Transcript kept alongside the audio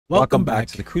Welcome back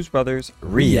to the Cruz Brothers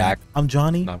React. I'm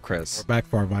Johnny. And I'm Chris. We're back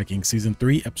for our Vikings Season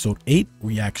 3, Episode 8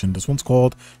 reaction. This one's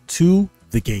called To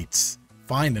the Gates.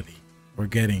 Finally, we're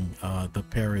getting the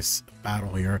Paris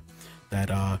battle here that,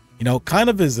 kind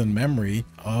of is in memory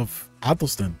of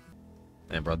Athelstan.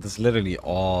 Man, bro, this literally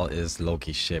all is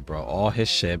Loki shit, bro. All his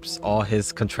ships, all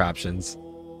his contraptions.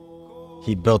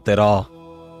 He built it all.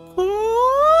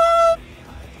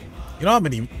 You know how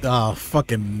many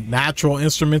fucking natural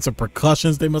instruments and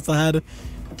percussions they must have had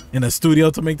in a studio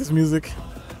to make this music?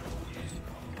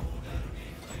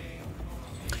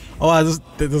 Oh,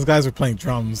 those guys are playing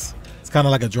drums. It's kind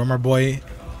of like a drummer boy in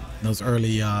those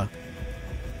early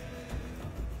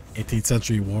 18th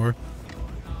century war.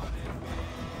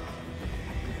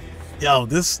 Yo,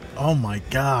 oh my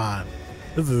God.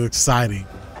 This is exciting.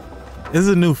 This is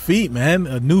a new feat, man.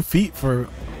 A new feat for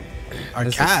our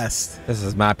cast. This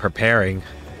is mad preparing.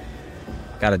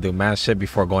 Gotta do mad shit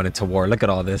before going into war. Look at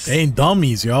all this. They ain't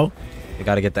dummies, yo. You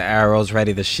gotta get the arrows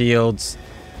ready, the shields.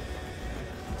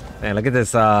 Man, look at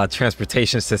this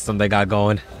transportation system they got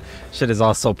going. Shit is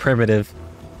all so primitive.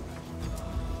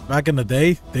 Back in the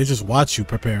day, they just watch you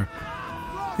prepare.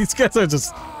 These guys are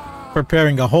just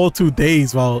preparing a whole 2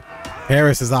 days while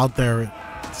Paris is out there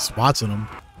just watching them.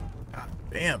 God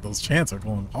damn, those chants are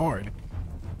going hard.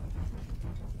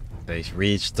 They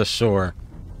reached the shore.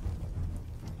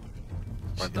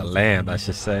 Or the land, I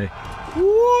should say.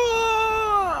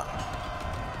 Whoa!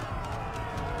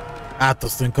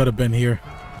 Athelstan could have been here.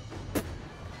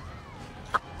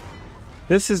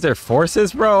 This is their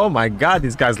forces, bro? Oh my God,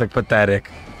 these guys look pathetic.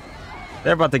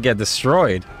 They're about to get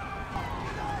destroyed.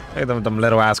 Look at them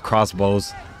little ass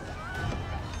crossbows.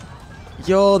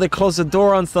 Yo, they closed the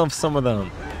door on some of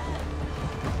them.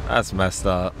 That's messed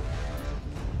up.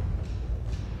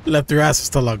 Left your asses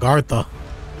to Lagartha.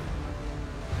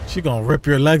 She gonna rip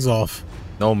your legs off.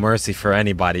 No mercy for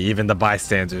anybody, even the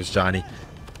bystanders, Johnny.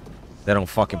 They don't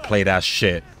fucking play that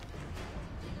shit.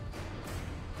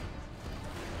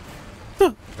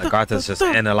 Lagartha's just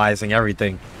analyzing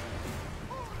everything.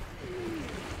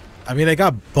 I mean, they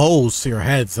got bows to your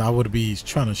heads. I would be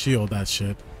trying to shield that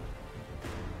shit.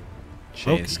 She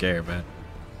ain't scared, man.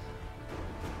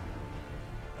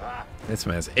 This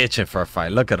man's itching for a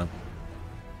fight. Look at him.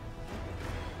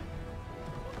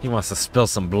 He wants to spill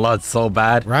some blood so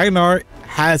bad. Ragnar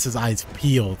has his eyes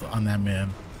peeled on that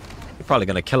man. He's probably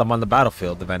gonna kill him on the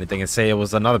battlefield, if anything, and say it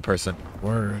was another person.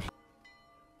 Word.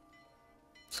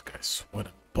 This guy's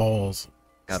sweating balls.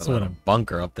 Got a little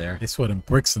bunker up there. They sweating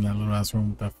bricks in that little ass room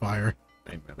with that fire.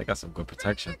 Hey, man, they got some good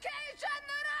protection.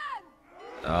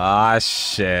 Ah,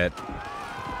 shit.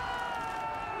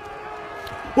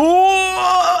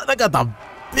 Oh, they got the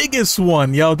biggest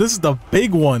one, yo. This is the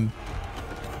big one.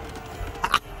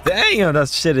 Damn, that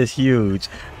shit is huge.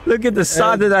 Look at the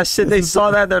size of that shit. They saw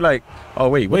that. They're like, oh,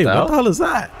 wait, what the hell is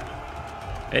that?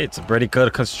 Hey, it's a pretty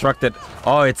good constructed.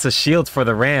 Oh, it's a shield for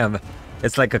the ram.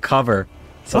 It's like a cover.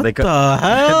 So what they could. The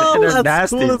hell? They're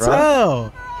That's nasty, cool bro. As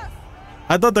hell.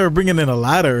 I thought they were bringing in a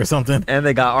ladder or something. And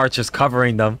they got archers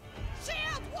covering them.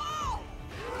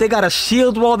 They got a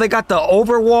shield wall. They got the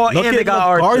overwall, and they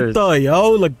got archers.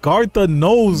 Yo, Lagartha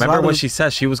knows. Remember what she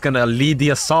said? She was gonna lead the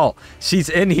assault. She's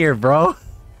in here, bro.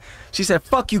 She said,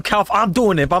 "Fuck you, Calf. I'm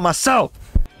doing it by myself."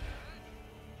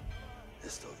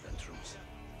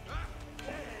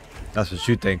 That's what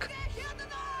you think.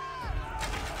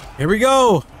 Here we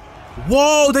go.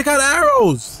 Whoa, they got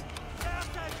arrows.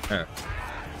 Here.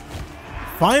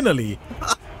 Finally.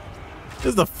 This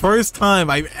is the first time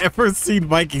I've ever seen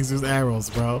Vikings use arrows,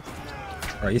 bro.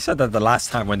 Bro, you said that the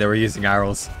last time when they were using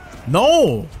arrows.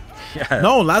 No. Yeah.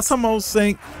 No, last time I was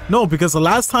saying no, because the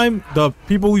last time the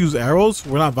people who use arrows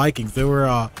were not Vikings. They were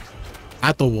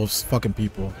Athelwolf's fucking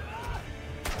people.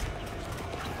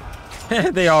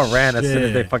 They all ran as soon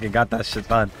as they fucking got that shit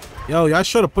done. Yo, y'all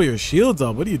should have put your shields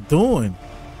up. What are you doing?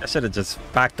 I should have just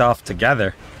backed off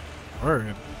together.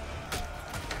 Word.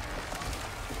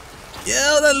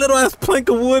 Yeah, that little ass plank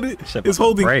of wood is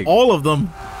holding all of them.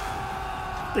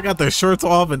 They got their shirts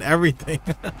off and everything.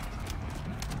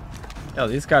 Yo,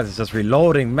 these guys are just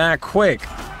reloading mad quick.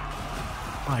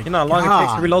 You know how long it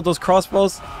takes to reload those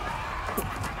crossbows?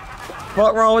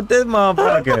 What wrong with this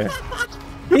motherfucker?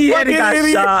 He got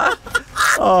shot.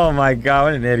 Oh my God,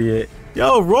 what an idiot.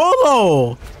 Yo,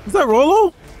 Rollo. Is that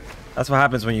Rollo? That's what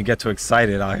happens when you get too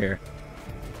excited out here.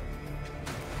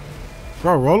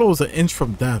 Bro, Rollo was an inch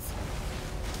from death.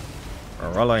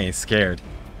 Bro, Rollo ain't scared.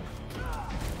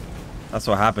 That's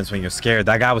what happens when you're scared.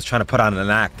 That guy was trying to put on an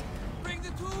act.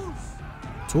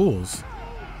 Tools?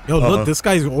 Yo, look, this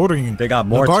guy's ordering. They got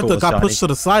more Lagartha tools, got pushed to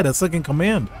the side at second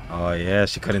command. Oh, yeah,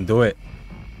 she couldn't do it.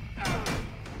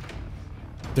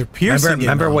 They're piercing.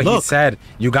 Remember what he said?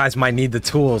 You guys might need the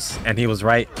tools, and he was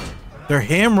right. They're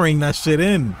hammering that shit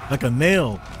in like a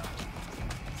nail.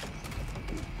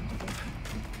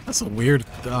 That's a weird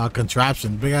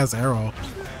contraption. Big ass arrow.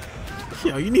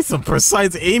 Yo, you need some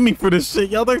precise aiming for this shit.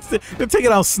 Yo, they're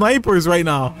taking out snipers right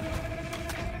now.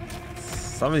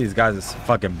 Some of these guys are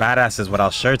fucking badasses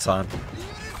without shirts on.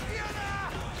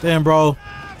 Damn, bro.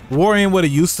 War ain't what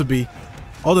it used to be.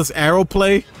 All this arrow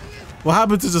play. What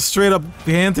happened to just straight up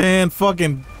hand-to-hand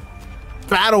fucking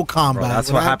battle combat? Bro,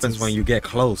 that's what happens when you get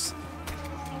close.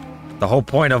 The whole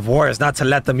point of war is not to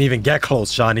let them even get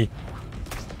close, Johnny.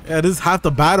 Yeah, this is half the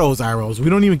battle's arrows.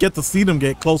 We don't even get to see them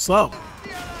get close up.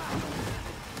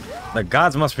 The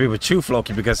gods must be with you,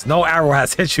 Floki, because no arrow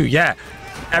has hit you yet.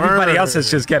 Everybody else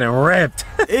is just getting ripped.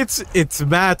 It's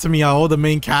mad to me how all the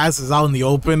main cast is out in the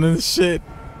open and shit,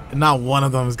 and not one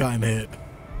of them has gotten hit.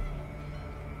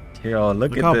 Yo,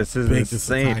 look at this. This is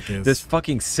insane. This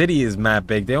fucking city is mad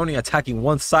big. They're only attacking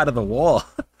one side of the wall.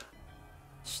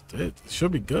 It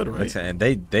should be good, right? And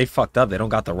they fucked up. They don't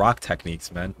got the rock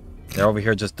techniques, man. They're over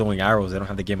here just doing arrows. They don't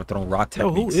have the Game of Thrones rock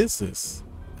techniques. Yo, who is this?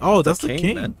 Oh, that's the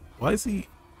king. Man. Why is he?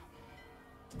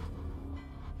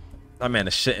 That man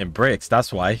is shitting bricks.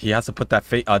 That's why he has to put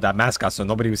that mask on so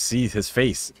nobody will see his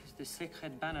face. It is the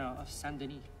sacred banner of Saint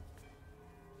Denis.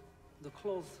 The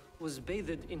cloth was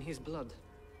bathed in his blood.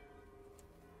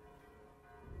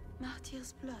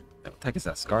 Martyr's blood. What the heck is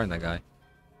that scar in that guy?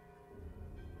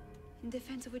 In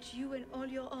defense of which you and all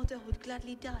your order would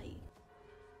gladly die.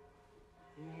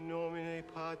 In nomine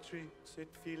Patris et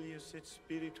Filius et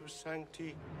Spiritus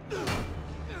Sancti. These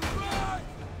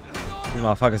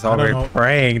motherfuckers already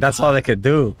praying. That's all they could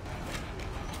do.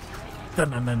 Yo,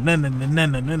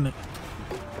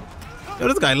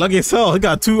 this guy lucky as hell. He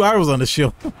got 2 arrows on the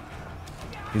shield.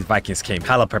 These Vikings came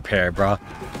hella prepared, bro.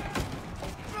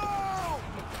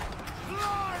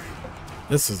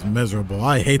 This is miserable.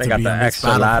 I hate they to got be the in this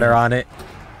extra ladder on it.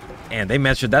 And they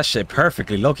measured that shit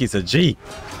perfectly. Loki's a G.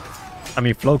 I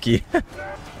mean, Floki.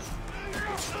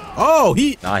 Oh,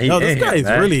 this guy is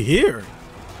man. really here.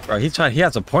 Bro, he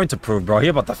has a point to prove, bro. He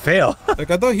about to fail.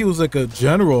 Like, I thought he was like a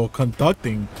general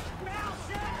conducting.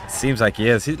 Seems like he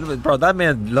is. Bro, that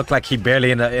man looked like he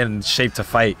barely in shape to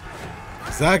fight.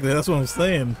 Exactly, that's what I'm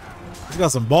saying. He's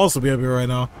got some balls to be up here right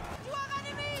now.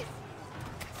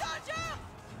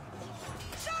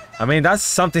 I mean, that's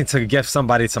something to give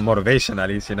somebody some motivation, at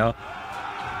least, you know?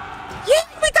 Yeah,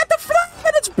 we got the flag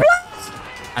and it's black!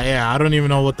 Yeah, I don't even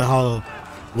know what the hell,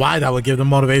 why that would give them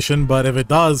motivation, but if it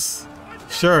does,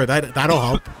 sure, that'll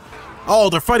help.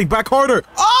 Oh, they're fighting back harder.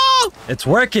 Oh! It's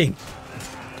working.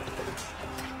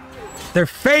 Their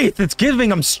faith, it's giving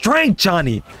them strength,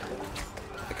 Johnny.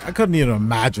 I couldn't even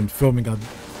imagine filming a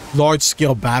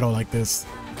large-scale battle like this.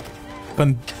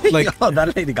 Like, yo,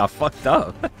 that lady got fucked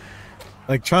up.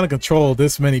 Like trying to control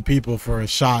this many people for a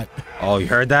shot. Oh, you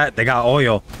heard that? They got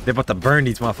oil. They about to burn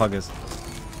these motherfuckers.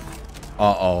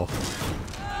 Uh-oh.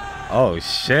 Oh,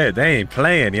 shit. They ain't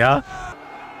playing, yeah?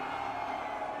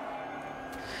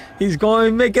 He's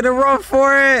going, making a run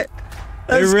for it.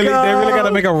 They really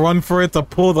gotta make a run for it to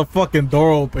pull the fucking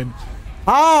door open.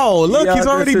 Oh, look, yo, he's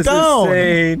already down.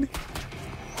 Insane.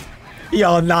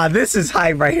 Yo, nah, this is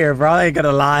hype right here, bro. I ain't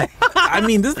gonna lie. I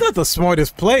mean, this is not the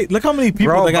smartest play. Look how many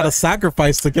people they gotta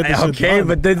sacrifice to get this shit done. Okay,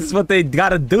 but this is what they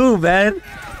gotta do, man.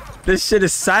 This shit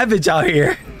is savage out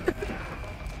here.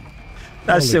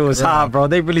 That shit was hot, bro.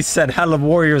 They really sent hella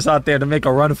warriors out there to make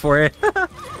a run for it.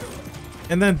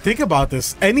 And then think about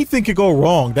this. Anything could go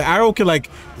wrong. The arrow could like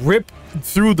rip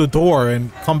through the door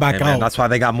and come back out. Man, that's why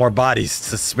they got more bodies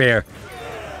to spare.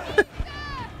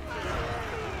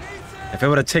 If it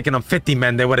would have taken them 50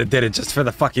 men, they would have did it just for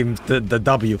the fucking the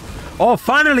W. Oh,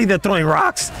 finally they're throwing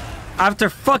rocks after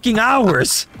fucking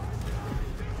hours.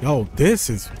 Yo, this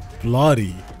is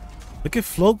bloody. Look at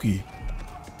Floki.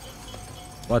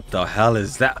 What the hell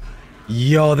is that?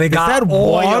 Yo, they got that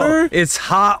oil. Water? It's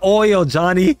hot oil,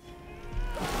 Johnny.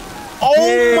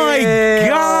 Oh my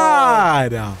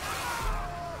god!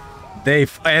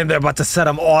 And they're about to set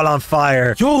them all on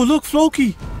fire. Yo, look,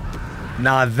 Floki.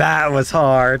 Nah, that was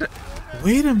hard.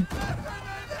 Wait a minute.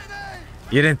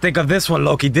 You didn't think of this one,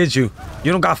 Loki, did you?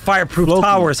 You don't got fireproof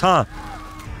towers, huh?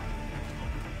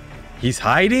 He's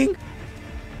hiding?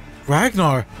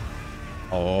 Ragnar.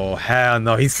 Oh, hell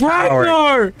no. He's Ragnar.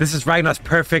 Coward. This is Ragnar's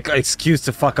perfect excuse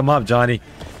to fuck him up, Johnny.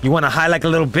 You want to hide like a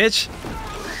little bitch?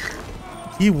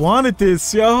 He wanted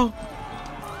this, yo.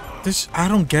 I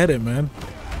don't get it, man.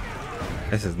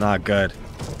 This is not good.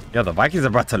 Yo, the Vikings are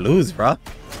about to lose, bro.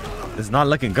 It's not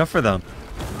looking good for them.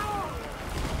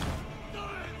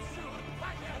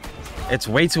 It's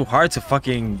way too hard to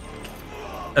fucking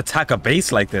attack a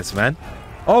base like this, man.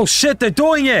 Oh shit, they're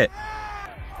doing it.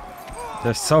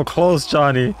 They're so close,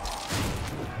 Johnny.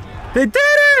 They did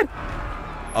it!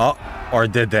 Oh, or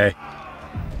did they?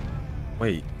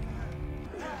 Wait.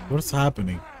 What's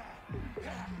happening?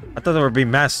 I thought there would be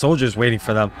mass soldiers waiting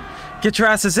for them. Get your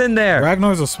asses in there.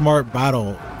 Ragnar's a smart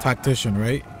battle tactician,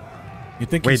 right? You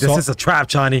think? Wait, this is a trap,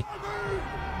 Johnny.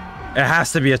 It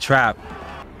has to be a trap.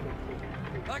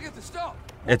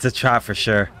 It's a trap for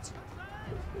sure.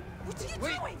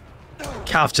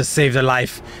 Calf just saved her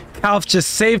life. Calf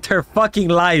just saved her fucking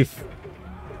life.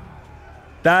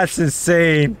 That's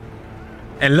insane.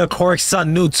 And look, Horik's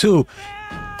son knew too.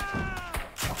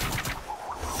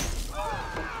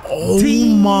 Oh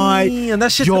my! And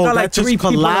that shit Yo, took out like that's 3 just people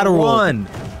in collateral. one.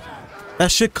 That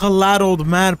shit collateraled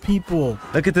mad people.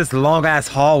 Look at this long ass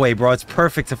hallway, bro. It's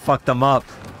perfect to fuck them up.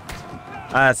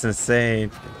 That's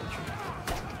insane.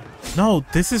 No,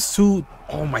 this is too.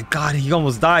 Oh my god, he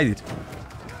almost died.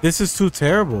 This is too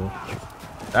terrible.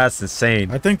 That's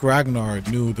insane. I think Ragnar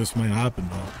knew this might happen,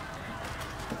 though.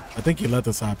 I think he let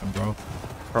this happen, bro.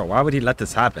 Bro, why would he let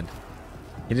this happen?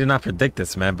 He did not predict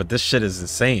this, man, but this shit is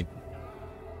insane.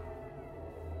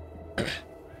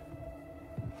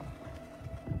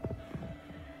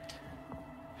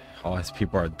 All these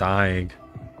people are dying.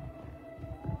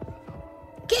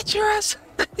 Get your ass.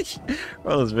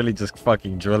 Bro, it's really just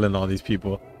fucking drilling all these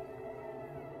people.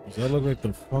 Does that look like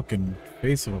the fucking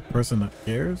face of a person that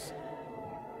cares?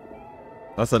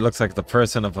 That's what looks like the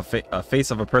person of a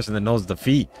face of a person that knows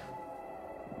defeat.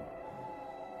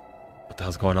 What the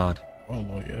hell's going on? Oh,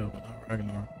 well, yeah, but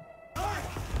not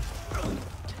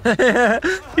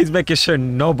Ragnar. He's making sure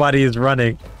nobody is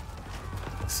running.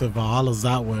 So Valhalla's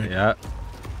that way. Yeah.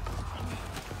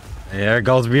 There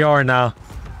goes Bjorn now.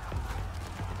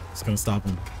 It's gonna stop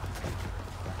him.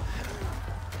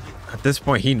 At this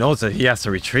point, he knows that he has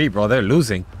to retreat, bro. They're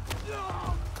losing.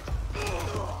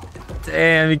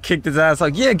 Damn, he kicked his ass.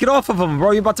 Like, yeah, get off of him,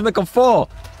 bro. You're about to make him fall.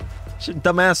 Shit,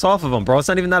 dumb ass off of him, bro. It's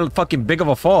not even that fucking big of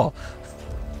a fall.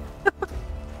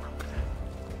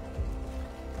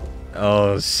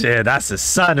 Oh, shit. That's his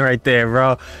son right there,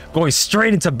 bro. Going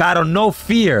straight into battle, no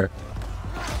fear.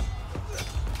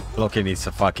 Loki needs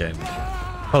to fucking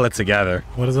pull it together.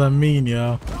 What does that mean,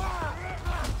 yo?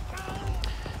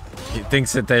 He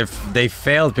thinks that they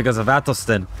failed because of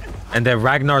Athelstan, and that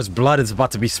Ragnar's blood is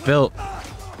about to be spilt.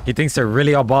 He thinks they're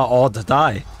really about all to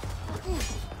die.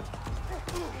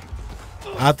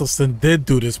 Athelstan did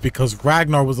do this because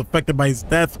Ragnar was affected by his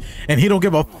death, and he don't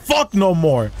give a fuck no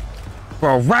more.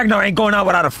 Bro, Ragnar ain't going out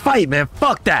without a fight, man.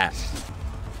 Fuck that.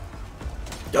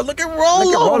 Yo, look at Rollo.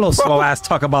 Look at Rollo, bro. slow ass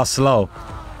talk about slow.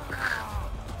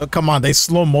 Oh, come on, they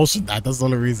slow motion that. That's the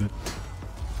only reason.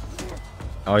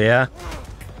 Oh yeah.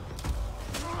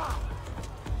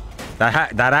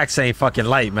 That axe ain't fucking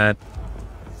light, man.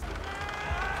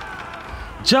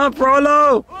 Jump,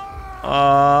 Rollo!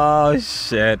 Oh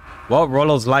shit. Well,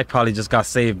 Rollo's life probably just got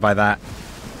saved by that.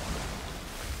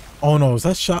 Oh no, is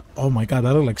that shot? Oh my god,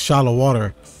 that looked like shallow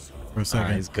water for a Nah,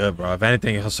 second. he's good, bro. If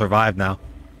anything, he'll survive now.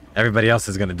 Everybody else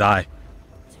is gonna die.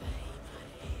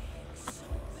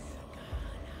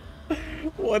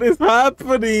 What is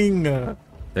happening?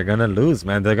 They're gonna lose,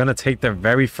 man. They're gonna take their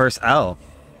very first L.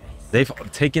 They've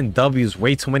taken W's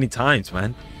way too many times,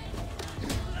 man.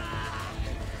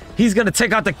 He's gonna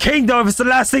take out the king, though, if it's the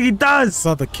last thing he does. It's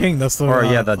not the king, that's the Or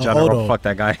yeah, the general. Odo. Fuck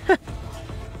that guy.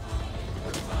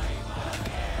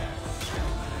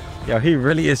 Yo, he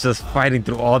really is just fighting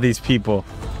through all these people.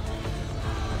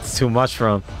 It's too much for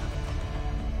him.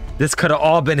 This could have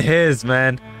all been his,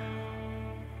 man.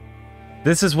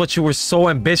 This is what you were so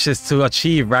ambitious to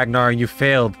achieve, Ragnar, and you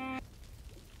failed.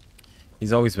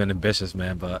 He's always been ambitious,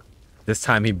 man, but this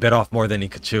time he bit off more than he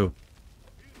could chew.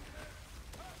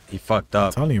 He fucked I'm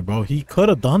up. telling you, bro, he could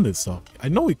have done this, though. I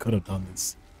know he could have done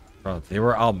this. Bro, they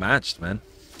were outmatched, man.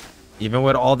 Even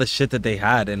with all the shit that they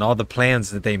had and all the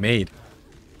plans that they made.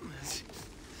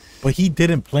 But he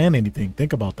didn't plan anything.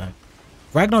 Think about that.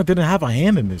 Ragnar didn't have a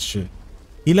hand in this shit.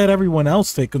 He let everyone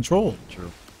else take control.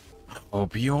 True. Oh,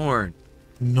 Bjorn.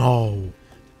 No.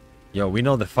 Yo, we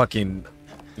know the fucking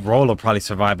Rollo probably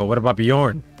survived, but what about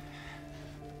Bjorn?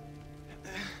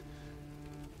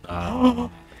 Oh,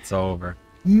 it's over.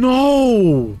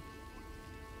 No.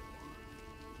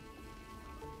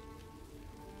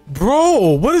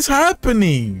 Bro, what is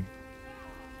happening?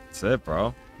 That's it,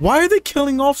 bro. Why are they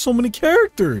killing off so many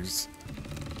characters?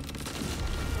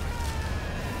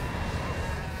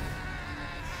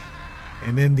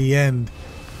 And in the end,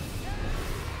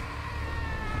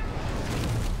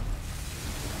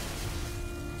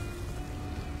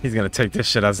 He's gonna take this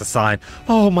shit as a sign.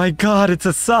 Oh my god, it's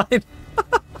a sign.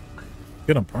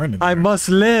 gonna burn it. I must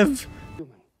live.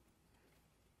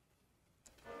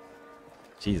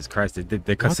 Jesus Christ,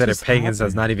 they consider just pagans as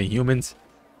happened? not even humans.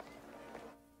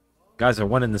 Guys are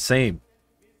one and the same.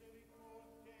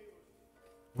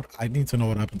 I need to know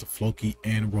what happened to Floki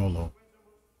and Rollo.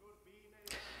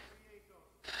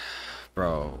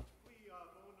 Bro.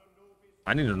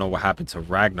 I need to know what happened to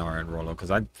Ragnar and Rollo, because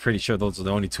I'm pretty sure those are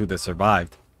the only two that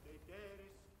survived.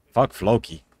 Fuck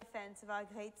Floki. Defense of our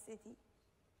great city.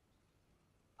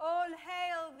 All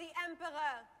hail the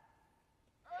Emperor!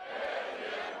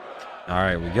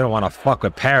 Alright, we don't want to fuck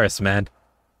with Paris, man.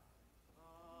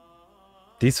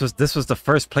 This was the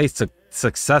first place to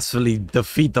successfully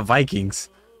defeat the Vikings.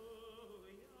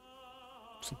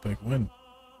 It's a big win.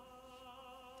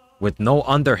 With no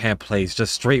underhand plays,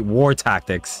 just straight war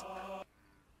tactics.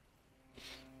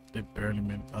 They barely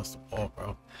made it past the wall,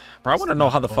 bro. Bro, I want to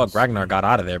know how the fuck Ragnar got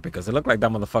out of there, because it looked like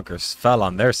that motherfuckers fell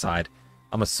on their side.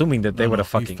 I'm assuming that they would have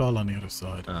fucking... He fell on the other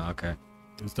side. Oh, okay.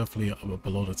 It was definitely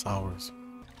below the towers.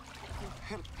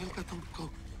 Helga, don't go.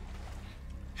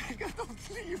 Helga, don't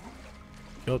leave.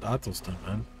 Killed Athelstan,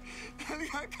 man.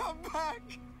 Helga, come back.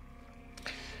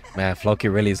 Man, Floki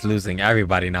really is losing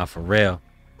everybody now, for real.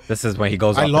 This is when he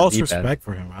goes off I the lost deep end. respect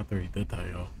for him after he did that,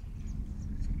 yo.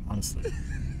 Honestly.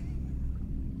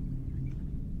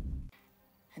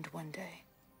 And one day,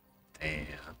 Damn.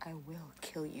 I will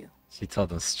kill you. She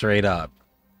told him straight up,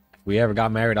 if we ever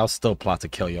got married, I'll still plot to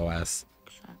kill your ass.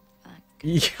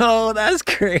 Yo, that's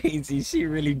crazy. She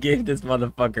really gave this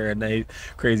motherfucker a nice,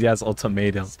 crazy ass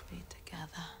ultimatum.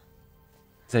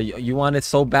 So you want it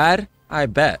so bad? I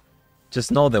bet.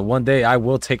 Just know that one day I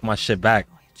will take my shit back.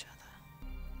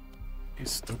 He's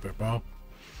stupid, bro.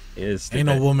 He is stupid.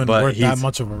 Ain't no woman worth that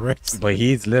much of a risk. But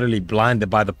he's literally blinded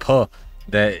by the puh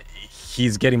that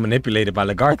he's getting manipulated by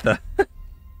Lagartha.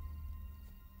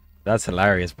 That's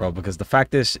hilarious, bro, because the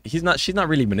fact is she's not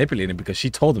really manipulating, because she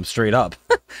told him straight up.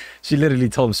 She literally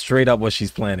told him straight up what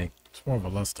she's planning. It's more of a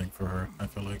lust thing for her, I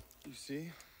feel like. You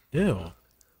see? Ew.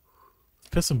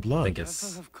 Piss and blood. I think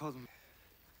it's...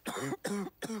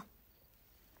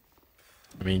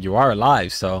 I mean, you are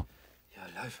alive, so... You're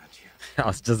alive, aren't you? I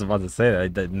was just about to say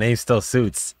that. The name still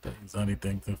suits. Is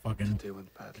anything to fucking... They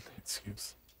went badly.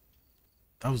 Excuse.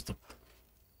 That was the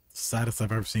saddest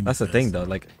I've ever seen. That's the thing, though.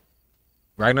 Like,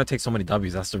 Ragnar takes so many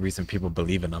W's. That's the reason people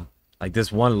believe in him. Like,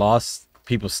 this one loss,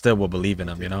 people still will believe in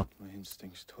him, you know? My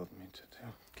instincts told me to do.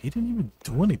 He didn't even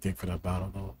do anything for that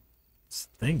battle, though. This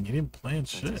thing, he didn't plan That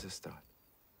shit. is a start.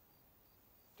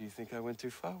 Do you think I went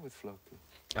too far with Floki?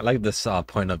 I like this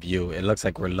point of view. It looks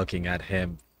like we're looking at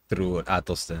him through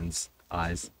Athelstan's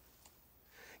eyes.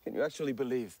 Can you actually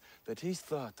believe that he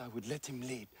thought I would let him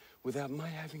lead without my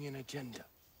having an agenda?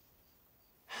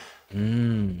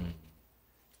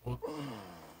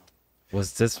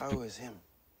 Was this... If I was him,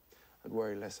 I'd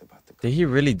worry less about the... Did he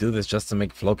really do this just to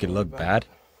make Floki look bad?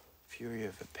 Fury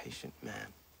of a patient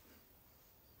man.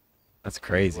 That's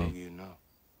crazy. Well, you know,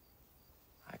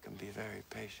 I can be very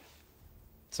patient.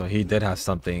 So he did have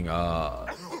something,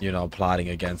 you know, plotting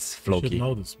against We Floki. should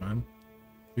know this, man.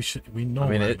 We know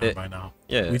Ragnar by now.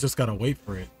 Yeah. We just gotta wait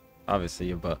for it.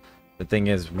 Obviously, but the thing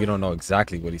is, we don't know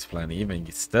exactly what he's planning, even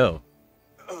still.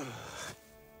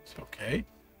 It's okay.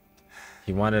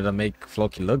 He wanted to make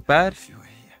Floki look bad If you were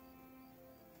here,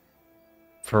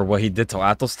 for what he did to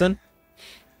Athelstan.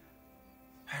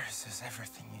 Paris is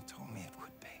everything you told me it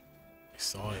would be. I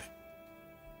saw it.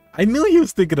 I knew he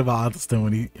was thinking about Athelstan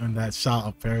when that shot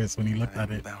of Paris when he looked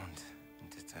at it. Bound and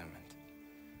determined.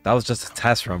 That was just a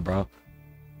test run, bro.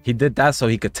 He did that so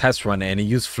he could test run it, and he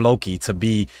used Floki to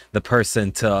be the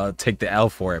person to take the L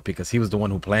for it, because he was the one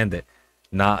who planned it,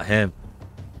 not him.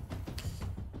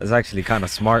 It's actually kind of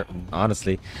smart,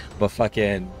 honestly. But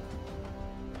fucking...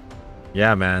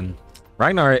 yeah, man.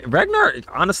 Ragnar,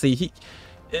 honestly,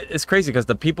 it's crazy, because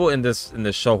the people in this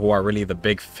show who are really the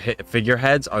big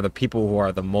figureheads are the people who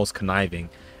are the most conniving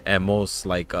and most,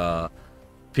 like,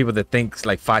 people that think,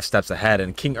 like, 5 steps ahead.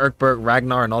 And King Erkberg,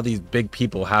 Ragnar, and all these big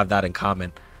people have that in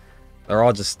common. They're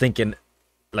all just thinking,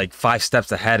 like, 5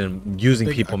 steps ahead and using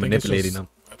people, manipulating them.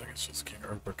 I think it's just King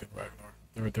Erkberg and Ragnar.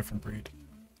 They're a different breed.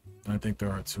 And I think there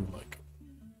are two, like,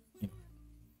 you know,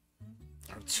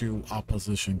 there are two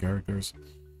opposition characters.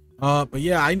 But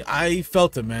yeah, I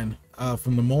felt it, man.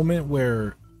 From the moment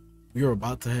where we were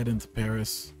about to head into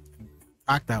Paris, and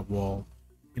crack that wall,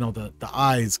 you know, the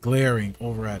eyes glaring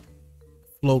over at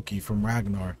Floki from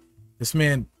Ragnar. This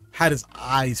man had his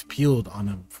eyes peeled on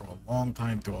him for a long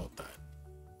time throughout that.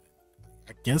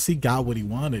 I guess he got what he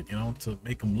wanted, you know, to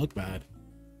make him look bad.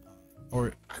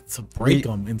 or to break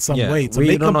him in some way, to we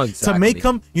make don't him know exactly. to make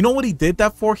him. You know what he did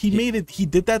that for? He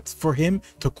did that for him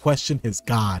to question his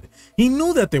God. He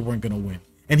knew that they weren't gonna win,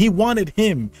 and he wanted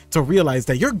him to realize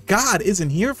that your God isn't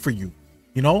here for you.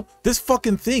 You know, this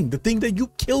fucking thing, the thing that you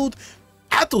killed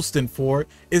Athelstan for,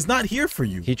 is not here for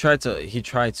you. He tried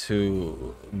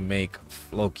to make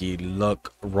Floki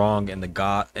look wrong in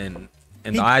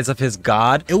the eyes of his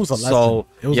God. It was a lesson. So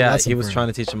It was a yeah, lesson he for was him. trying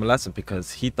to teach him a lesson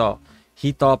because he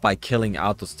thought by killing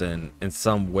Athelstan in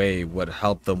some way would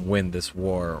help them win this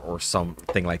war or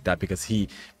something like that, because he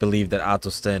believed that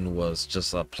Athelstan was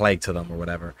just a plague to them or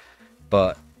whatever.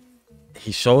 But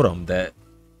he showed him that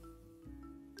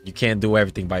you can't do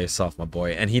everything by yourself, my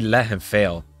boy, and he let him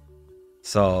fail.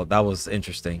 So that was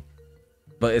interesting.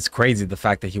 But it's crazy the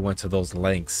fact that he went to those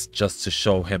lengths just to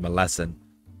show him a lesson.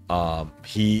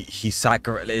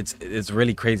 It's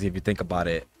really crazy if you think about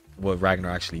it, what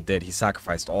Ragnar actually did. He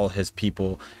sacrificed all his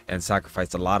people and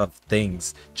sacrificed a lot of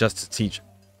things just to teach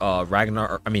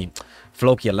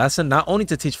Floki a lesson. Not only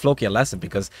to teach Floki a lesson,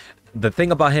 because the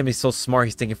thing about him, he's so smart,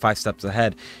 he's thinking 5 steps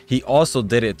ahead. He also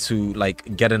did it to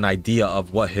like get an idea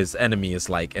of what his enemy is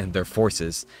like and their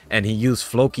forces, and he used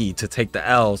Floki to take the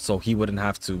L so he wouldn't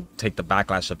have to take the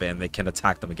backlash of it and they can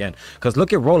attack them again. Because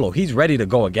look at Rollo, he's ready to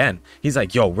go again. He's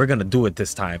like, yo, we're gonna do it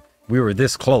this time. We were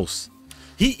this close.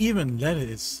 He even let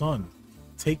his son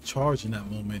take charge in that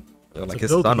moment, Like to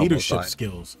his build son almost leadership died.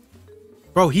 skills.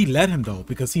 Bro, he let him though,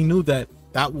 because he knew that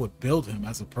would build him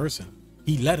as a person.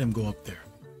 He let him go up there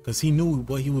because he knew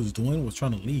what he was doing was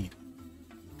trying to lead.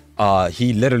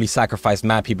 He literally sacrificed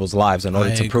mad people's lives in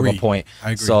order to prove a point.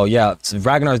 I agree. So yeah,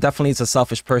 Ragnar definitely is a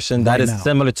selfish person. That is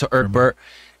similar to Earthbert.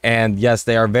 And yes,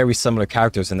 they are very similar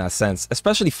characters in that sense,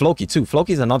 especially Floki too.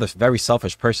 Floki's another very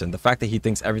selfish person. The fact that he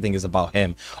thinks everything is about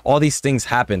him. All these things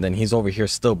happened and he's over here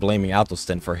still blaming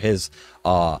Athelstan for his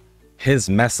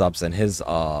mess ups and his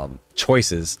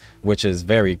choices, which is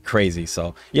very crazy.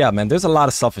 So yeah, man, there's a lot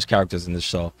of selfish characters in this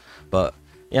show. But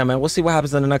yeah, man, we'll see what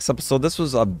happens in the next episode. This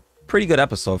was a pretty good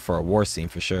episode for a war scene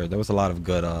for sure. There was a lot of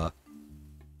good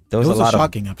It was a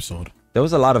shocking episode. There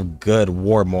was a lot of good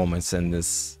war moments in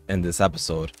this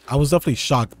episode. I was definitely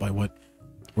shocked by what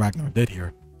Ragnar did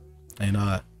here, and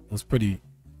it was pretty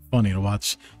funny to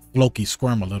watch Loki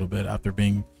squirm a little bit after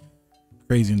being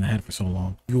crazy in the head for so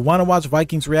long. If you want to watch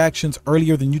Vikings reactions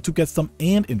earlier than YouTube gets them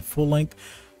and in full length,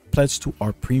 pledge to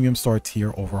our premium star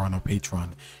tier over on our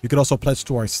Patreon. You could also pledge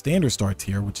to our standard star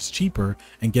tier, which is cheaper,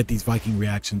 and get these Viking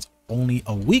reactions only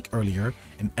a week earlier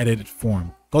in edited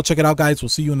form. Go check it out, guys. We'll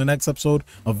see you in the next episode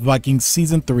of Vikings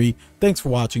Season 3. Thanks for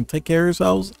watching. Take care of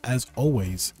yourselves as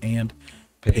always, and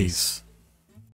peace.